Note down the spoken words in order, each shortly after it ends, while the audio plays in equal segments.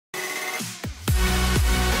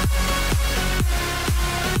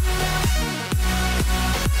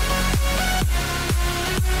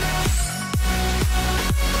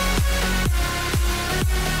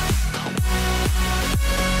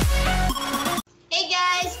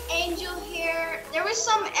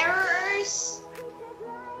some errors.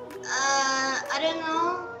 I don't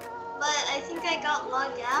know, but I think I got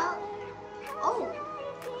logged out. Oh.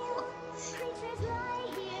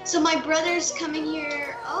 So my brother's coming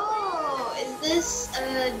here. Oh, is this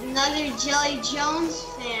another Jelly Jones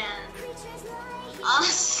fan?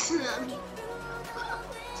 Awesome.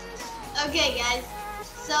 Okay, guys.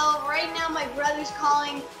 So right now my brother's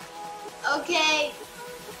calling. Okay.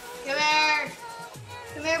 Come here.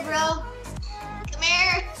 Come here, bro. Come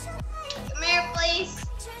here. Come here, please.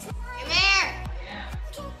 Come here.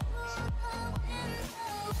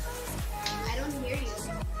 I don't hear you.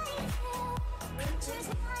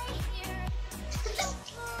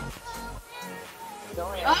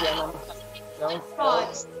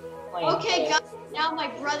 Okay, guys. Now my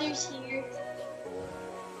brother's here.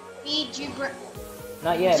 Me, Jude Brian.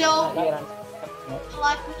 Not yet. Joe. Not yet.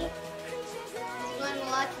 Lock me. He's going to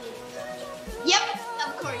lock me. Yep,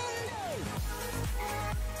 of course.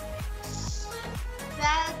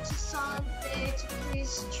 That just on there to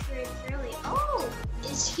please trade fairly. Oh,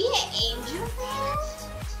 is he an angel fan?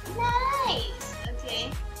 Nice.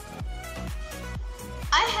 Okay.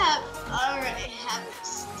 I already have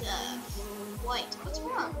stuff. Wait, what's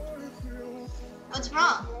wrong? What's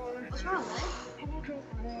wrong? What's wrong, what?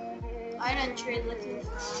 I don't trade looking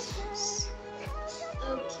for offers.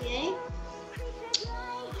 Okay.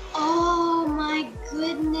 Oh my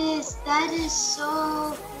goodness, that is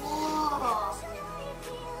so cool.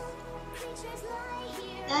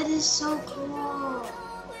 That is so cool.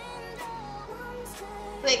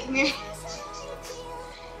 Wait, come here.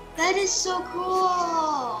 That is so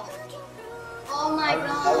cool. Oh my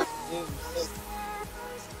god.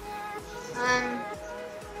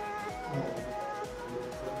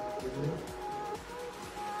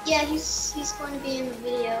 Yeah, he's going to be in the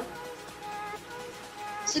video.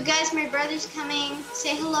 So guys, my brother's coming.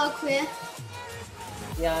 Say hello, Quinn.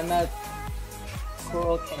 Yeah, I'm at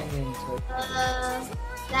Coral Canyons. Coral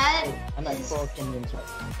Canyons right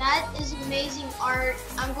now. That is amazing art.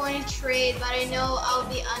 I'm going to trade, but I know I'll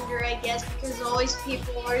be under, I guess, because always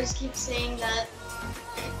people always keep saying that.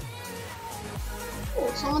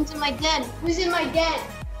 Oh, someone's in my den. Who's in my den?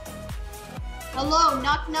 Hello,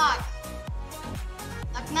 knock knock.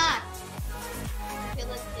 Knock knock. Okay,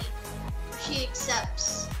 let's see. She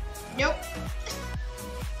accepts. Nope.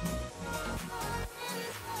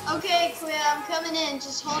 Okay, Quinn, I'm coming in.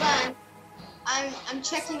 Just hold on. I'm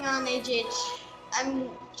checking on AJ. I'm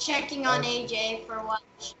checking on AJ for a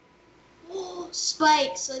watch. Oh,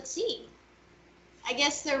 spikes. Let's see. I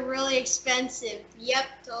guess they're really expensive. Yep,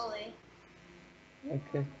 totally.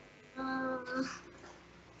 Okay. I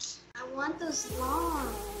want those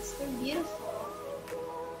longs. They're beautiful.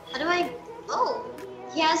 How do I? Oh,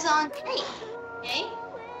 he has on trade. Okay.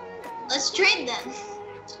 Let's trade then.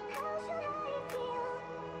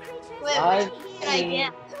 Wait, what should I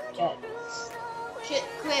get?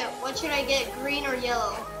 Quit. What should I get? Green or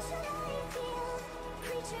yellow?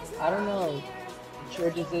 I don't know. It's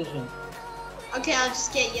your decision. Okay, I'll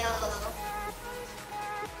just get yellow.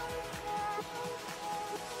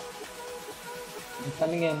 I'm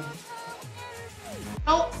coming in.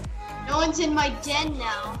 Nope. No one's in my den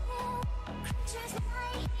now.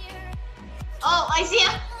 Oh, I see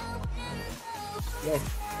him. Yes.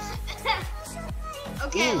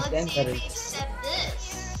 Okay, Ooh, let's den see if butters. we accept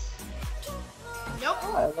this. Nope.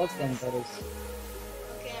 Oh, I love den butters.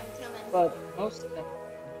 Okay, I'm coming. But most of them.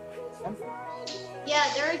 Yeah,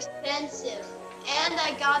 they're expensive. And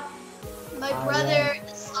I got my brother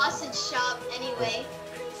a sausage shop anyway.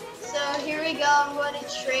 So here we go. I'm going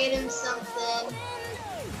to trade him something.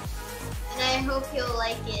 And I hope he'll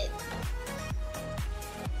like it.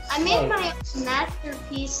 I made my own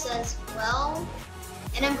masterpiece as well.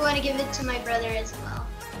 And I'm going to give it to my brother as well.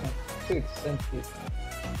 Too expensive.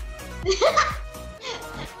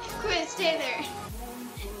 Quit, stay there.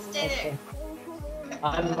 Stay there.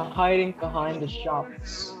 I'm hiding behind the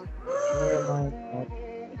shops. Where am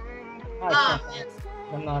I?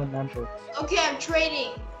 I'm not a member. Okay, I'm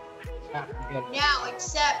trading. Now,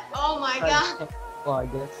 accept. Oh my god. Well, I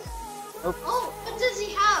guess. Oh, what does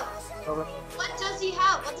he have? Over. What does he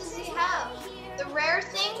have? What does he have? The rare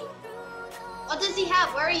thing? What does he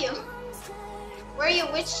have? Where are you? Where are you?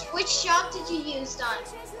 Which shop did you use, Don?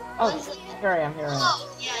 Oh, here I am.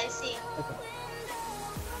 Oh, yeah, I see. Okay.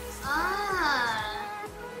 Ah,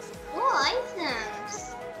 cool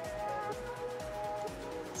items.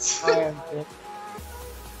 I am good.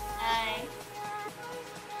 Hi.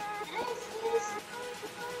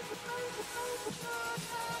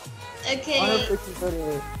 Okay. I wonder if we can go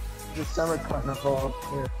to the summer carnival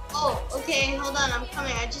here. Oh, okay, hold on, I'm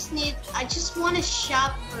coming. I just want to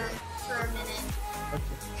shop for a minute. Okay.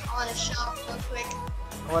 I want to shop real quick.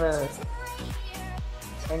 I wanna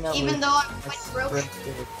hang out Even with though I'm my quite broke.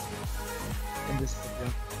 scripted in this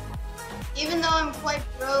video. Even though I'm quite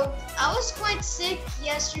broke. I was quite sick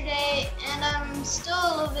yesterday, and I'm still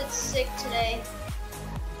a little bit sick today.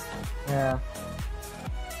 Yeah.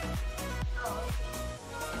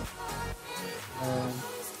 Oh,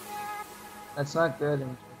 That's not good.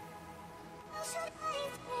 don't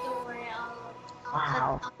worry, I'll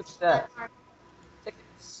Wow. cut What's that that? part.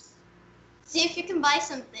 Tickets. See if you can buy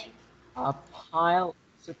something. A pile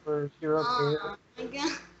superhero Oh bear. my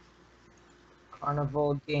god.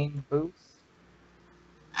 Carnival game booth.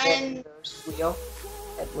 And Ferris wheel.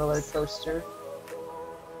 At roller coaster.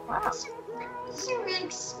 Wow. these are really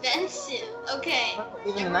expensive. Okay.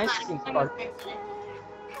 Even Never an ice mind. cream I'm cart. gonna print it.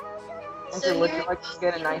 Andrew, would you here- like to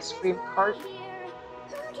get an ice cream cart?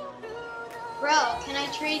 Bro, can I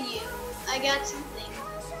trade you? I got something.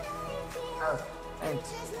 Oh, thanks.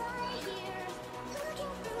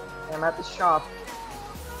 I'm at the shop.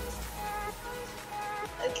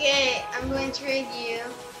 Okay, I'm going to trade you.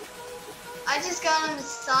 I just got him a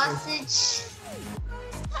sausage.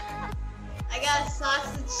 I got a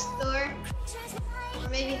sausage store. Or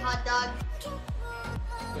maybe hot dog.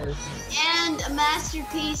 Yes. And a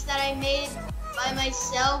masterpiece that I made by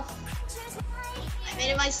myself. I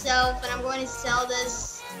made it myself, and I'm going to sell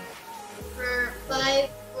this for 5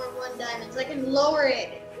 or 1 diamond. So I can lower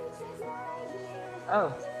it.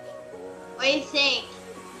 Oh. What do you think?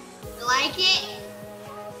 You like it?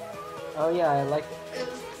 Oh yeah, I like it.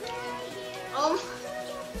 Oh.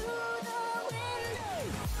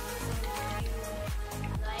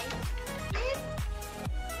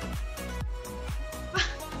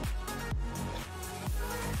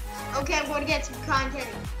 Okay, I'm going to get some content.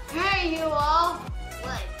 Hey, you all.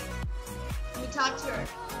 What? Let me talk to her.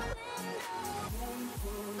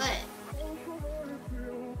 What?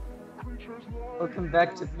 Welcome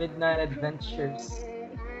back to Midnight Adventures.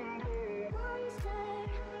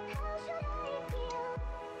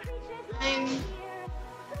 I'm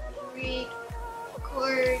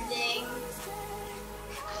recording.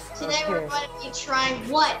 Today we're Okay. going to be trying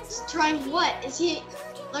what? Trying what? Is he?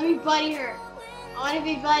 Let me buddy her. I want to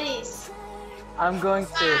be buddies. I'm going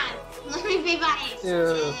Come on. Let me be buddies.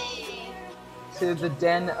 To- Yay. to the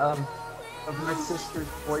den of my sister's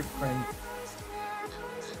boyfriend.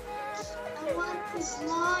 I want these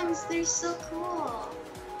lawns. They're so cool.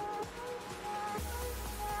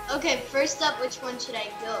 Okay, first up, which one should I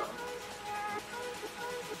go?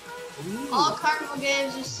 All carnival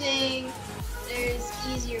games are saying there's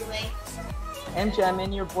easier way. MJ, I'm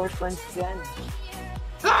in your boyfriend's den.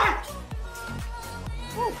 Ah!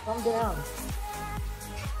 Oh, calm down.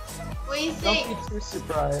 What do you Don't think? be too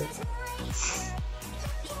surprised.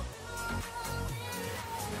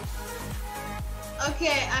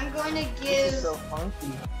 Okay, I'm going to This give. is so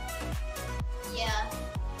funky. Yeah.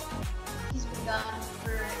 He's been gone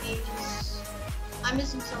for ages. I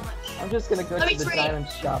miss him so much. I'm just gonna go Let to me the trade. diamond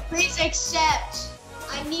shop. Please accept.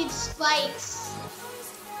 I need spikes.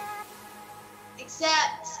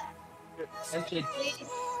 Accept. MJ, Please.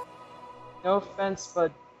 no offense,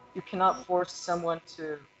 but you cannot force someone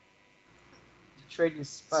to trade you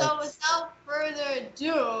spikes. So without further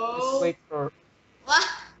ado. Just wait for. What?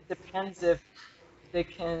 It depends if they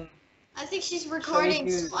can. I think she's trade recording,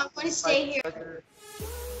 you so I'm going to stay spikes here.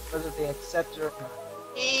 Whether they accept it or not.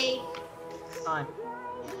 Hey, Time.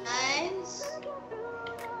 guys.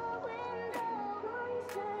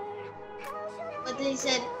 But they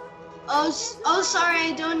said, oh, sorry,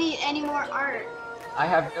 I don't need any more art. I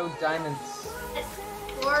have no diamonds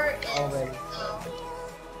For it, already. though.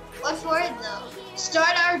 What for it, though?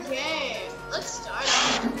 Start our game. Let's start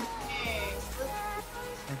our game.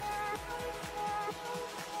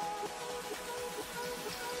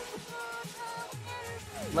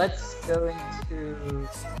 Let's go into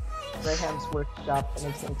Graham's workshop, and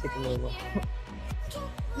it's gonna take a little while.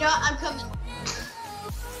 No, I'm coming.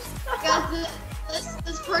 Guys,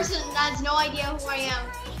 this person has no idea who I am.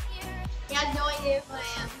 He has no idea who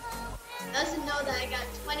I am. Doesn't know that I got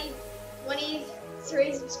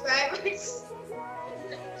 23 subscribers.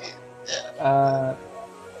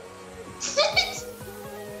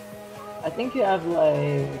 I think you have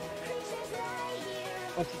like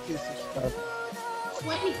 22 subscribers.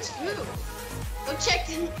 22. Go check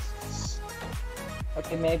in.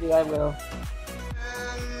 Okay, maybe I will.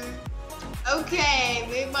 Okay,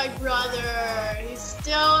 meet my brother. He's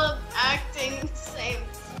still acting the same.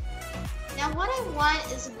 Now what I want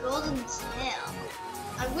is a golden tail.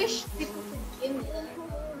 I wish people could give me that.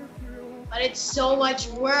 But it's so much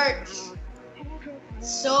work.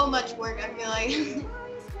 So much work, I feel like.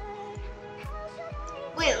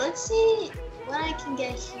 Wait, let's see what I can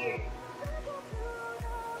get here.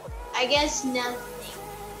 I guess nothing.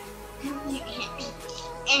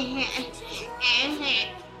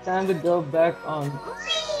 Time to go back on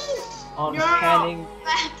panning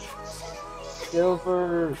back.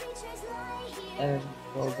 silver and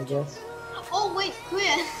gold, I guess. Oh wait,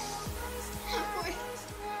 quit. Where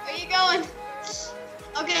are you going?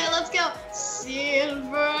 Okay, let's go.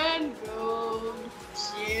 Silver and gold.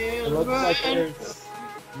 It looks like there's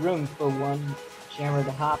room for one jammer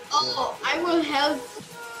to hop to. Oh, I will help.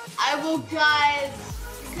 I will guide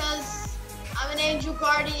because I'm an angel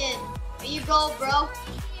guardian. Here you go, bro.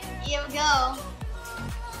 Here we go.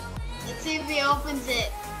 Let's see if he opens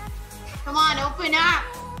it. Come on, open up.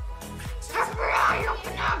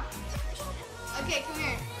 Open up. Okay, come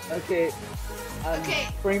here. Okay, I'm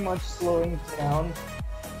pretty much slowing down.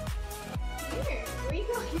 Come here. Where are you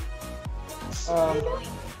going?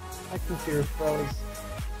 My computer froze.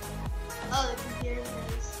 Oh, the computer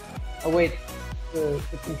froze. Oh wait, the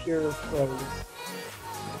computer froze.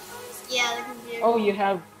 Yeah, the computer. Oh, you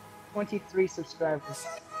have 23 subscribers.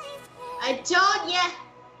 I told ya.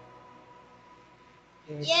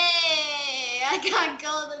 Yeah. Yay! I got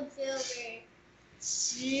gold and silver.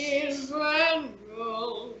 Silver and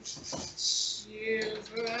gold.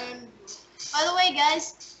 Silver and gold. By the way,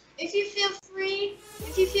 guys, if you feel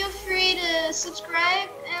free to subscribe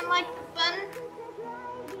and like the button,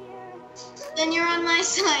 then you're on my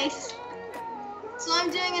side. So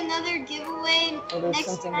I'm doing another giveaway Oh, there's next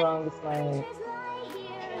something time. wrong with my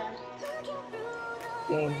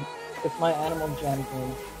game, with my Animal Jam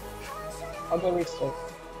game. I'll go restart.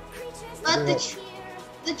 But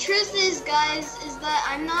the truth is, guys, is that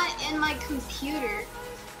I'm not in my computer.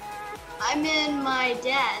 I'm in my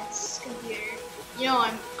dad's computer. You know,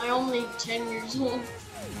 I'm only 10 years old.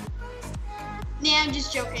 Nah, I'm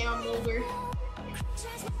just joking. I'm older.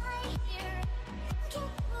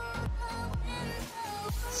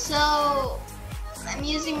 So I'm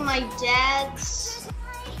using my dad's.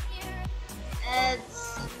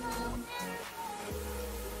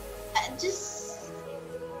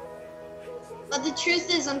 But the truth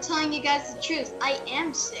is, I'm telling you guys the truth. I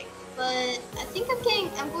am sick, but I think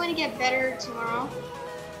I'm going to get better tomorrow.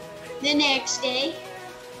 The next day.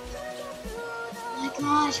 Oh my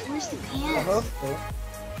gosh, where's the pan? I hope so.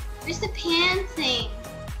 Where's the pan thing?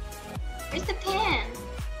 Where's the pan?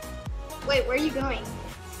 Wait, where are you going?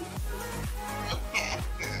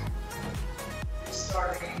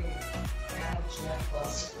 Starting Animal Jam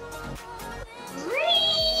Plus.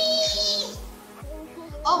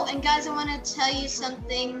 Oh, and guys, I want to tell you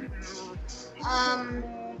something.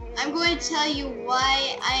 I'm going to tell you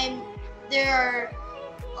why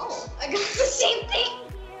oh, I got the same thing.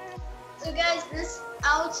 So guys,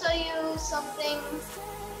 I'll tell you something,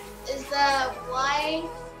 is that why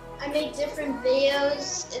I make different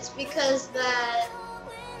videos. It's because that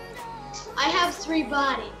I have 3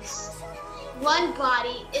 bodies. One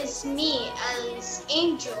body is me as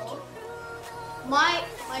Angel. My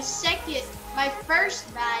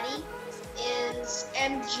first body is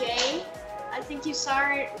MJ. I think you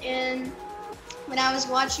saw it when I was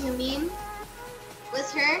watching a meme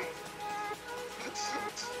with her.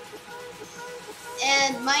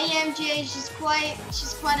 And my MJ, she's quite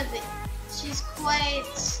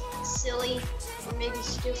silly, or maybe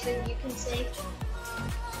stupid, you can say.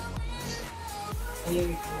 Are you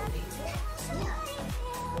recording? Yeah.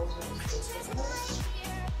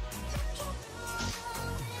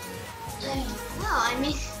 No, I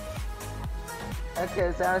mean. Okay,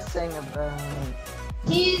 as I was saying about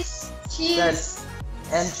She's. Does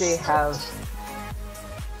MJ have?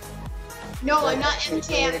 No, I'm not They MJ. I'm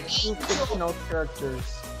created 2 Angel. fictional characters,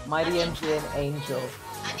 Mighty MJ and Angel.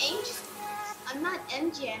 I'm Angel. I'm not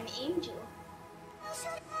MJ. I'm Angel.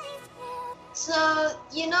 So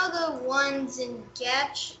you know the ones in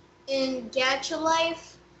Gacha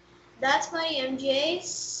Life? That's my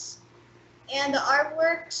MJs, and the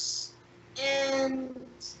artworks and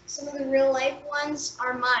some of the real life ones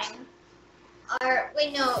are mine.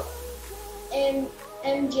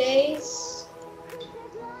 MJs,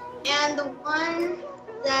 and the one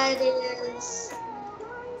that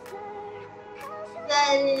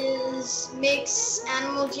makes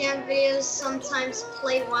Animal Jam videos, sometimes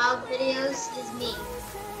Play Wild videos, is me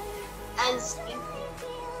as Angel.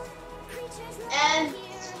 And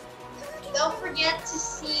don't forget to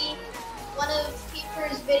see one of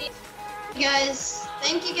Peter's videos. Guys,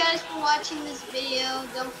 thank you guys for watching this video.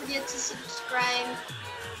 Don't forget to subscribe,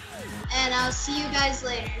 and I'll see you guys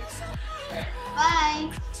later. Bye.